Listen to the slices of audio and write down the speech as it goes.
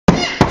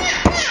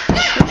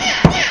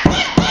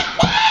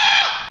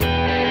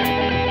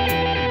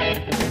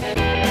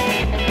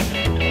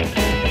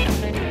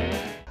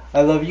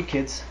I love you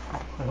kids.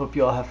 I hope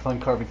you all have fun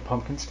carving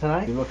pumpkins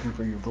tonight. You're looking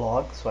for your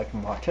vlog so I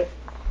can watch it.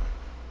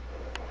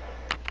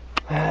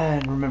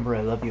 And remember,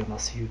 I love you and I'll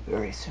see you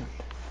very soon.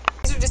 You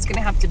guys are just gonna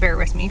have to bear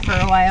with me for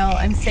a while.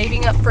 I'm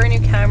saving up for a new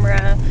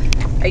camera.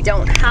 I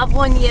don't have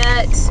one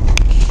yet.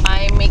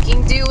 I'm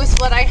making do with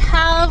what I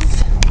have.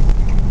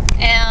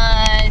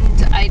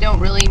 And I don't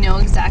really know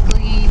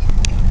exactly,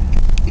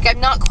 like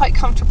I'm not quite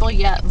comfortable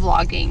yet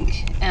vlogging.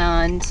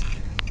 And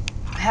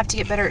I have to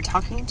get better at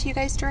talking to you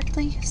guys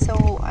directly.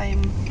 So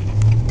I'm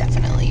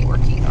definitely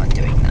working on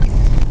doing that.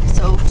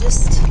 So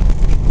just,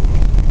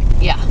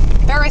 yeah,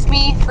 bear with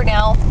me for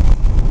now.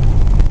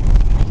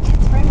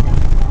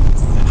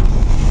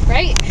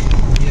 Right?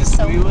 Yes,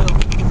 so, we will.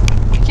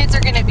 The kids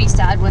are gonna be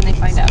sad when they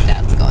find out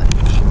Dad's gone,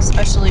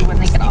 especially when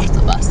they get off the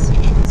bus.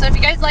 So if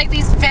you guys like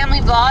these family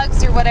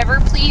vlogs or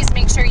whatever, please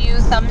make sure you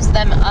thumbs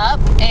them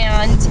up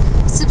and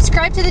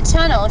subscribe to the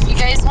channel if you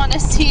guys want to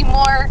see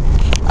more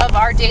of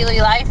our daily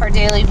life, our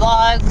daily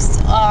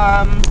vlogs,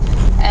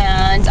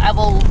 and I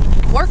will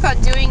work on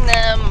doing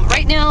them.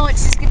 Right now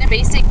it's just gonna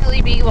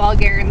basically be while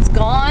Garen's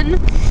gone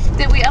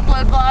that we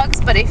upload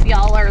vlogs, but if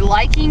y'all are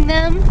liking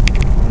them,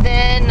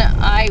 then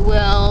I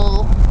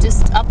will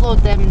just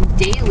upload them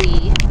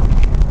daily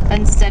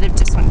instead of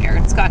just when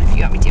Garen's gone if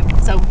you want me to.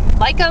 So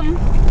like them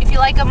if you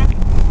like them.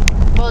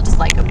 Well, just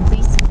like them,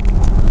 please.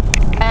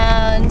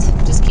 And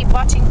just keep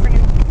watching for new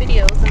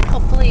videos. And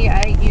hopefully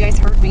you guys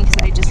heard me because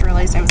I just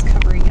realized I was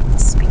covering up the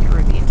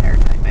speaker the entire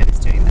time I was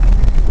doing that.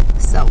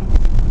 So,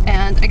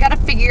 and I gotta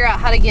figure out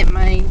how to get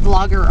my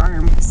vlogger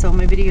arm so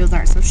my videos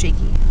aren't so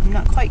shaky. I'm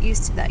not quite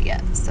used to that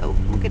yet, so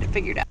we'll get it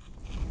figured out.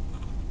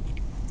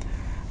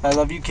 I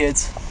love you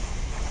kids.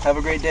 Have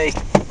a great day.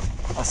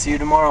 I'll see you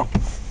tomorrow. I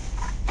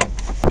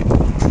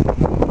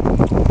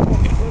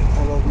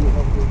love you.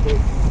 Have a great day.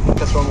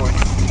 Just one more.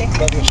 Okay.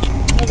 Love you.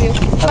 Love you.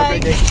 Have Bye. a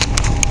great day.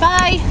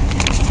 Bye.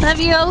 Love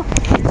you.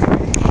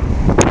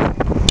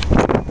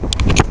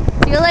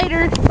 See you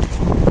later.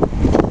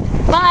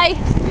 Bye.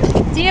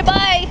 See you.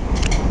 Bye.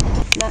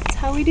 That's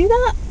how we do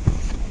that.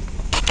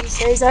 He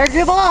says our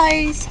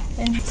goodbyes.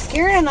 And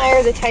Garen and I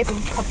are the type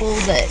of couple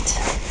that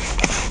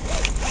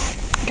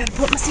gotta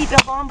put my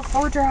seatbelt on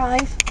before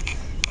drive.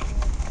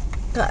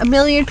 Got a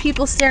million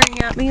people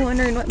staring at me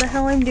wondering what the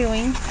hell I'm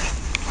doing.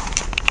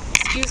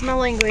 Excuse my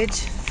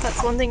language.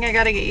 That's one thing I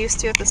gotta get used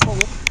to with this whole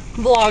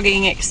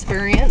vlogging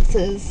experience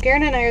is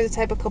Garen and I are the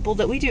type of couple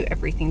that we do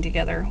everything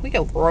together. We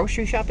go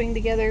grocery shopping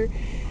together.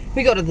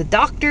 We go to the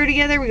doctor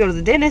together. We go to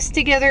the dentist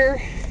together.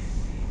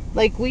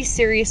 Like, we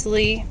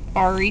seriously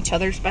are each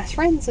other's best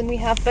friends, and we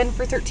have been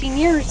for 13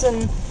 years.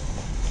 And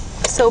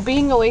so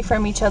being away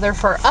from each other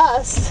for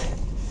us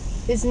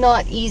is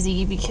not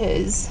easy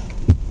because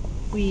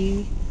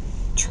we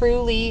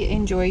truly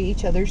enjoy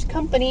each other's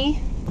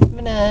company. I'm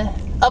gonna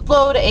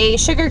upload a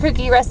sugar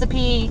cookie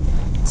recipe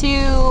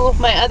to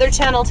my other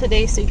channel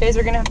today, so you guys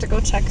are gonna have to go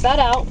check that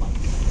out,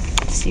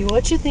 see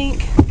what you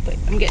think. But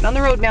I'm getting on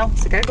the road now,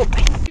 so I gotta go.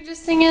 Bye. You're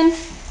just singing. Give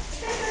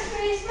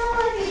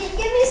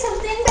me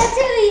something that's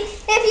silly.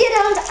 If you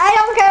don't, I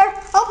don't care.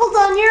 I'll pull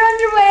on your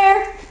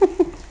underwear.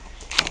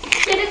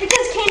 Get it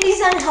because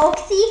candy's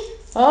unhealthy?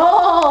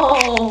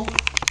 Oh.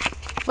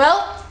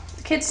 Well,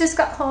 the kids just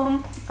got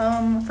home.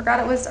 Forgot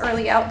it was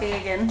early out day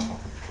again.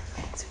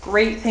 It's a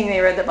great thing they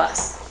rode the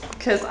bus.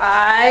 Because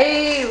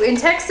in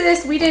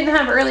Texas, we didn't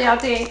have early out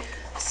day.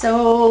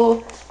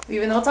 So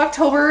even though it's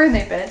October and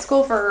they've been at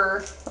school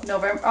for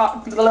November,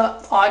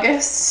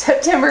 August,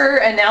 September,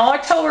 and now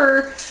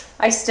October,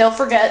 I still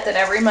forget that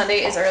every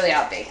Monday is early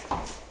out day.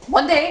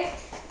 One day,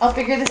 I'll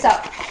figure this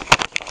out.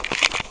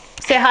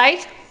 Say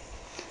hi.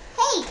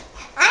 Hey,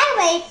 I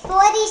weigh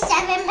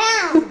 47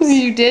 pounds.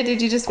 You did?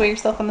 Did you just weigh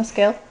yourself on the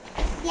scale?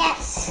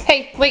 Yes.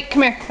 Hey, wait,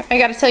 come here. I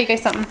gotta tell you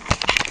guys something.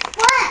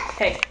 What?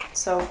 Okay,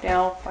 so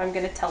now I'm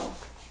gonna tell them.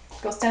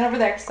 Go stand over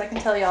there so I can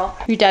tell y'all.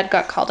 Your dad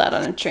got called out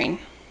on a train.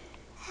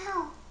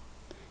 How?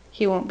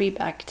 He won't be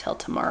back till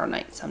tomorrow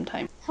night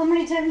sometime. How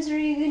many times are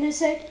you gonna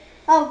say,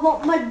 I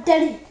want my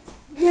daddy?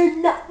 You're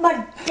not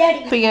my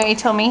daddy. But you know, he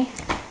told me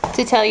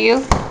to tell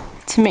you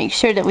to make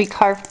sure that we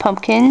carve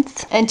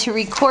pumpkins and to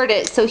record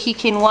it so he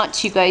can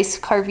watch you guys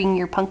carving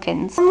your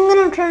pumpkins. I'm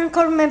gonna try and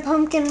carve my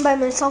pumpkin by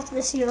myself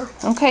this year.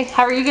 Okay,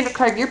 how are you gonna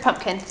carve your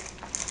pumpkin?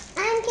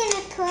 I'm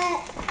gonna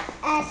put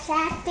a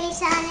sack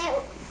base on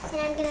it,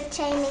 and I'm gonna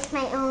try and make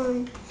my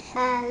own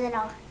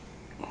little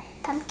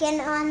pumpkin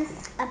on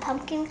a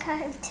pumpkin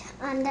carved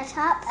on the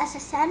top as a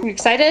sun. You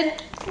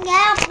excited?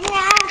 Yeah.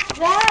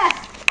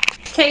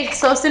 Okay,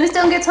 so as soon as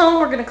Dylan gets home,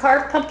 we're gonna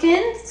carve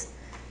pumpkins.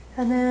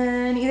 And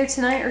then either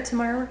tonight or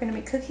tomorrow, we're gonna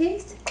make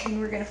cookies.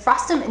 And we're gonna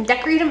frost them and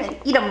decorate them and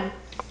eat them.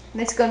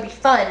 And it's gonna be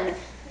fun.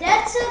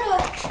 Dad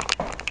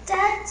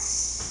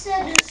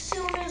said as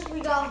soon as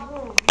we got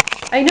home.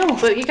 I know,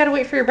 but you gotta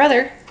wait for your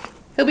brother.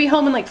 He'll be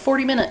home in like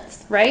 40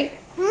 minutes, right?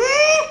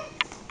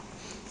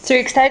 So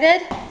you're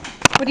excited?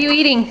 What are you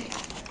eating?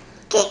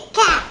 Kit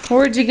Kat.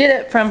 Where'd you get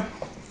it from?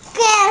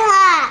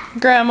 Grandma.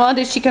 Grandma,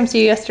 did she come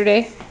see you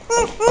yesterday?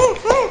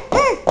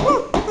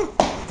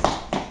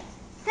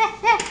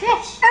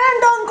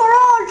 And on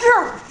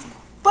garage.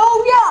 Both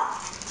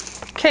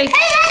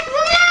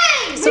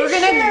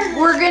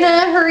we're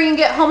gonna hurry and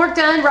get homework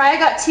done. Raya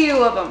got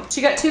 2 of them.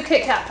 She got 2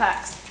 Kit Kat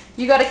packs.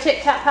 You got a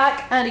Kit Kat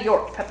pack and a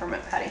York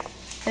peppermint patty.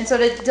 And so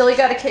did Dilly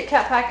got a Kit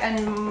Kat pack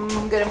and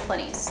Good and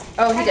Plenty's.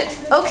 Oh, he did.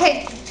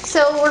 Okay,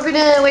 so we're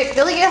gonna wait for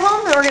Dilly to get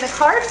home and we're gonna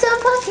carve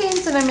some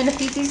pumpkins and I'm gonna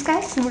feed these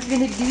guys and we're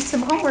gonna do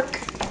some homework.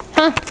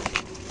 Huh?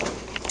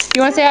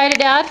 You wanna say hi to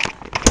Dad?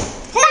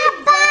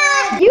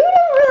 Papa! You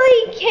don't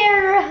really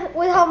care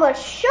with how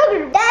much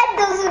sugar. Dad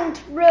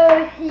doesn't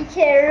really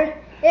care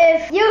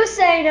if you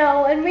say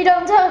no and we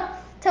don't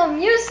tell him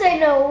you say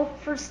no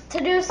to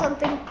do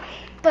something,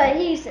 but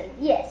he said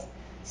yes.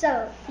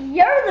 So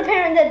you're the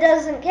parent that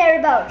doesn't care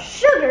about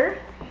sugar.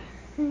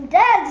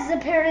 Dad's the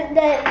parent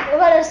that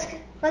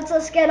lets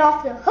us get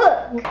off the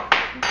hook.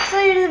 So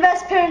you're the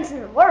best parents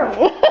in the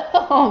world.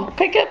 Oh,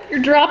 pick up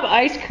your drop of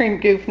ice cream,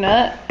 goof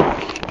nut.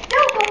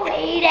 Don't go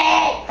eat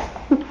it.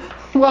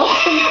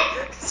 Welcome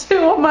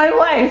to my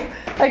life.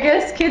 I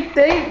guess kids,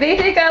 they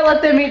think I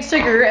let them eat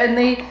sugar, and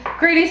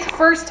Grady's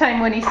first time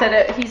when he said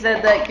it, he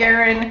said that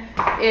Garen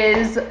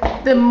is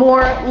the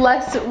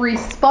less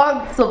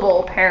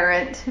responsible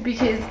parent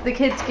because the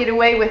kids get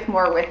away with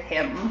more with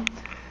him.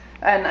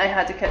 And I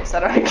had to catch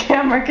that on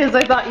camera because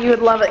I thought you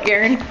would love it,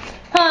 Garen.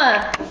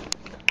 Huh?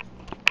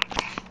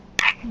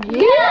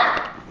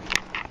 Yeah.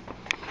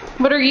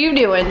 What are you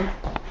doing?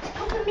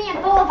 Open me a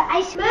bowl of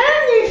ice cream.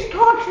 Man, these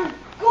tots are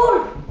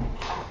good.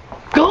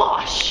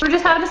 Gosh! We're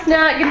just having a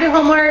snack, gonna do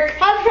homework,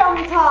 I'm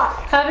from Tots.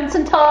 having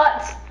some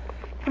tots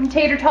from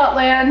Tater Tot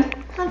Land.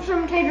 I'm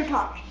from Tater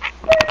Tots.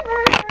 We're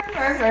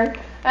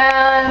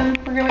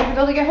gonna wait for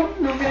Bill to get home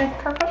and we're gonna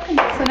carve pumpkins.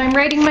 And I'm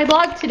writing my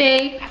blog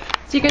today,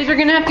 so you guys are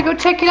gonna have to go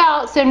check it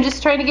out. So I'm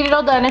just trying to get it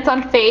all done. It's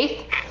on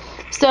Faith.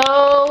 So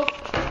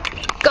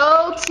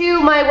go to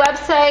my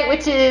website,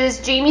 which is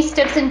Jamie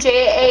Stimpson,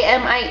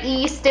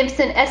 Jamie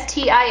Stimpson,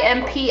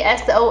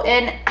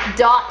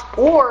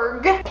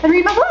 STIMPSON.org, and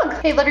read my blog.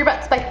 Hey, love your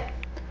butts. Bye.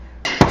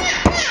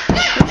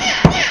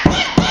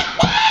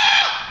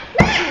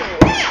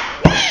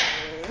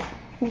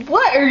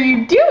 What are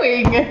you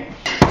doing?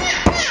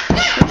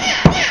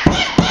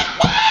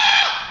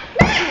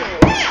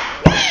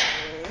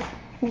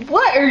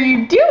 What are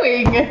you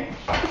doing?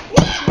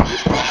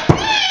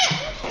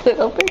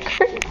 Little bit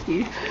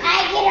crazy.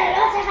 I get a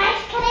lot of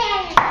ice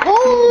cream.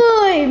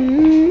 Holy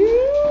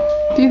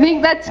Do you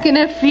think that's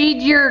gonna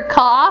feed your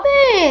cough?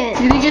 man.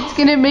 Do you think it's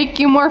gonna make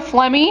you more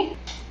phlegmy?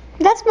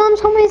 That's Mom's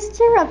homemade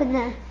syrup in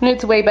there.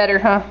 It's way better,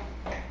 huh?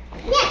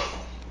 Yes.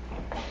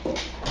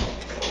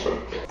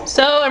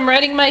 So I'm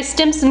writing my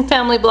Stimpson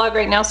family blog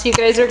right now, so you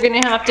guys are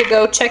gonna have to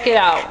go check it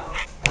out.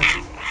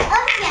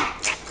 Oh, yeah.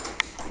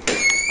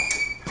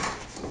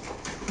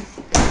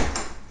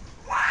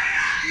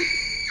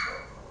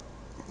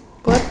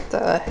 What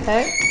the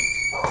heck?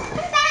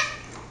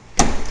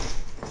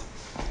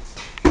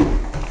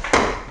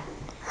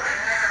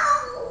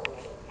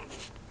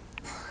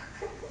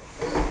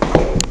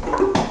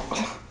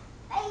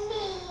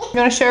 You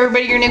wanna show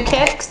everybody your new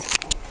kicks?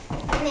 You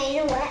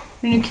know what?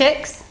 Your new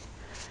kicks?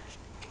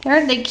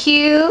 Aren't they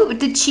cute? With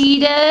the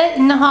cheetah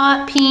and the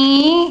hot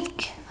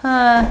pink.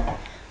 Huh.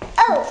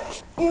 Oh,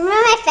 remember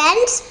my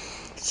friend?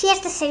 She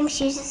has the same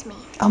shoes as me.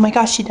 Oh my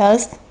gosh, she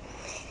does?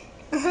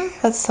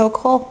 That's so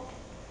cool.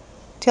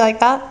 Do you like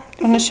that?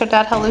 You want to show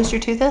Dad how loose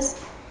your tooth is?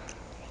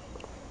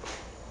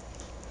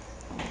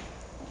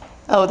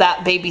 Oh,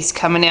 that baby's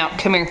coming out.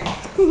 Come here.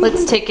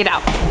 Let's take it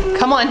out.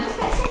 Come on.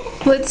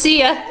 Let's see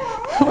ya.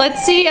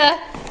 Let's see ya.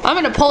 I'm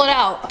going to pull it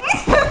out.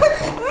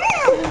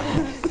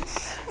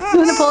 I'm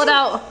going to pull it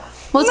out.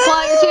 Let's pull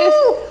out your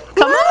tooth.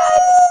 Come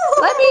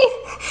on. Let me.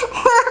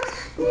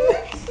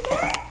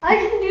 I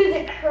can do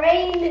the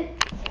crane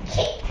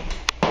kick.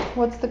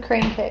 What's the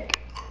crane kick?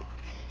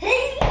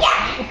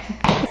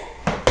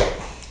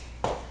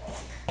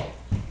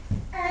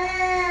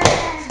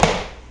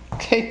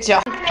 Good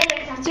job.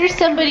 Is there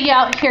somebody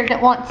out here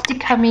that wants to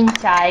come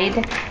inside?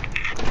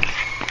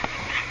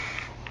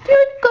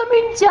 Dude, come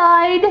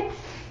inside.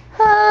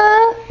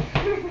 Huh?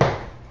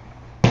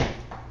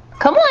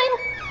 Come on.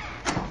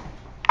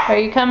 Are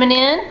you coming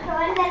in? The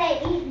one that I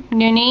eat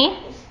Noonie?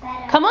 is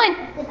better. Come on.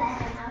 The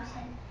better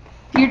mountain.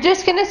 You're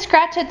just going to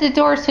scratch at the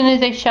door as soon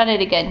as I shut it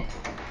again.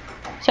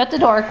 Shut the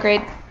door,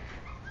 Grade.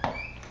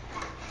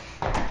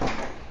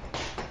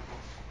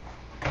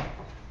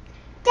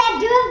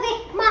 Dad,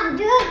 Mom,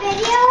 do a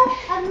video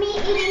of me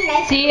eating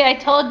ice cream. See, I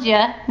told you.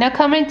 Now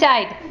come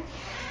inside.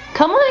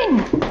 Come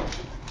on.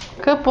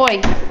 Good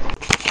boy.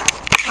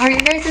 Are you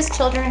guys'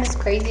 children as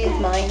crazy as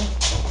mine?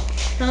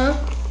 Huh?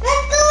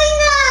 What's going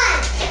on?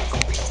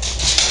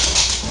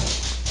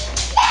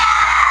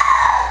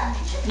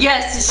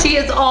 Yes, she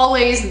is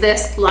always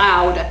this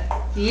loud.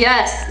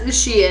 Yes,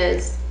 she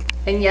is.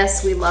 And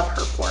yes, we love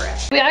her for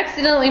it. We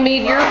accidentally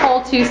made your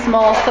hole too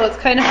small, so it's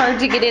kind of hard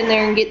to get in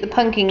there and get the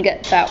pumpkin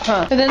guts out,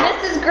 huh? So then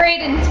this is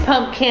Graydon's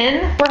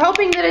pumpkin. We're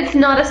hoping that it's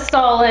not a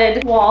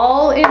solid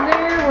wall in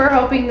there. We're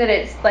hoping that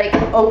it's like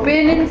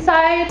open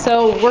inside.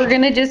 So we're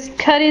gonna just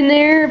cut in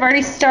there. I've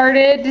already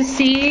started to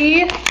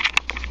see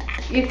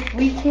if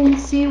we can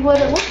see what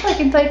it looks like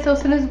inside. So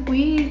as soon as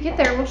we get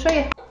there, we'll show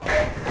you.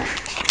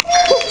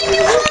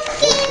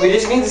 We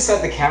just need to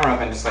set the camera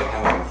up and just like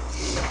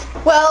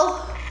have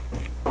Well,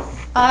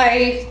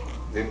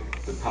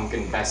 the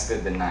pumpkin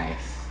bested the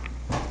knife.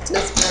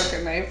 this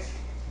broken knife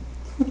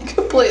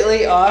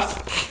completely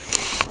off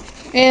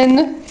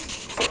in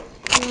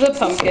the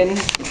pumpkin.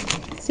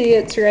 See,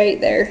 it's right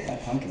there.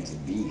 That pumpkin's a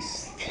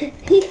beast.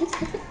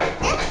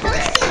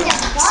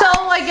 So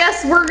I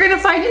guess we're gonna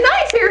find a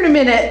knife here in a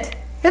minute.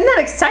 Isn't that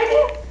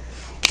exciting?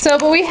 So,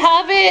 but we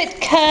have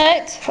it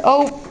cut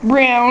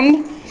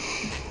round.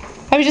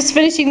 I was just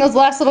finishing those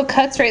last little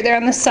cuts right there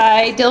on the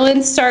side.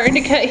 Dylan's starting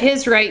to cut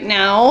his right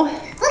now.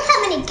 Look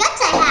how many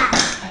cuts I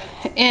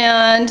have.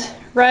 And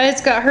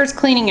Raya's got hers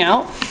cleaning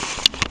out.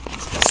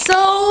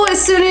 So as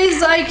soon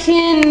as I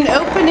can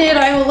open it,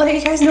 I will let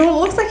you guys know what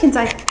it looks like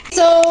inside.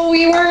 So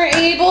we weren't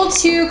able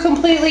to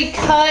completely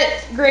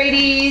cut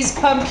Grady's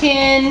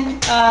pumpkin,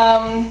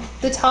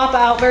 the top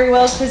out very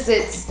well because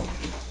it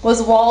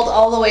was walled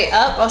all the way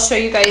up. I'll show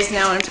you guys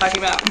now what I'm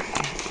talking about.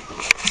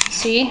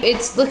 See,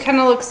 kind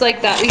of looks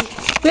like that.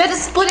 We had to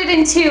split it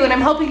in two, and I'm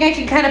hoping I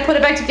can kind of put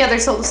it back together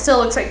so it still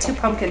looks like two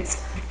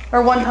pumpkins,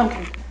 or one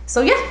pumpkin.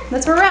 So yeah,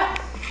 that's where we're at.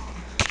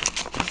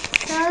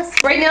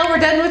 Right now we're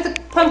done with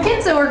the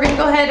pumpkin, so we're gonna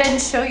go ahead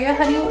and show you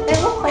how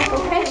they look like,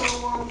 okay?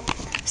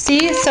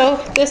 See, so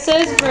this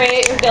is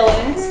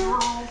Dylan's.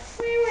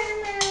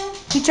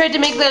 He tried to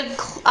make the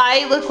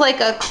eye look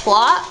like a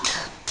clock.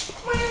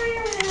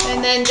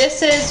 And then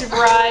this is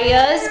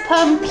Raya's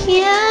pumpkin.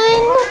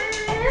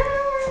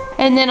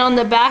 And then on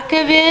the back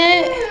of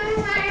it,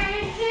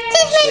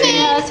 she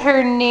has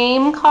her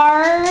name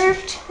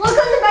carved. Look on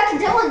the back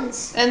of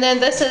Dylan's. And then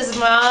this is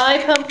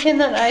my pumpkin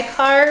that I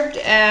carved,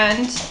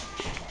 and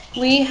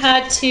we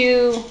had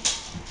to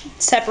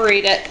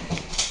separate it.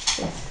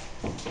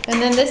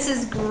 And then this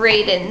is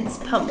Graydon's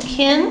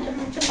pumpkin.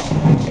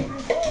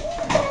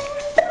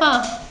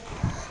 Huh.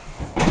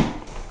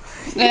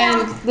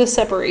 And the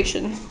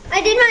separation.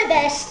 I did my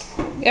best.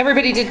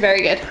 Everybody did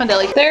very good, huh,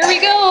 Deli? There we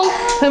go.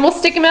 And we'll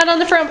stick them out on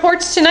the front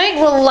porch tonight.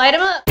 We'll light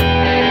them up.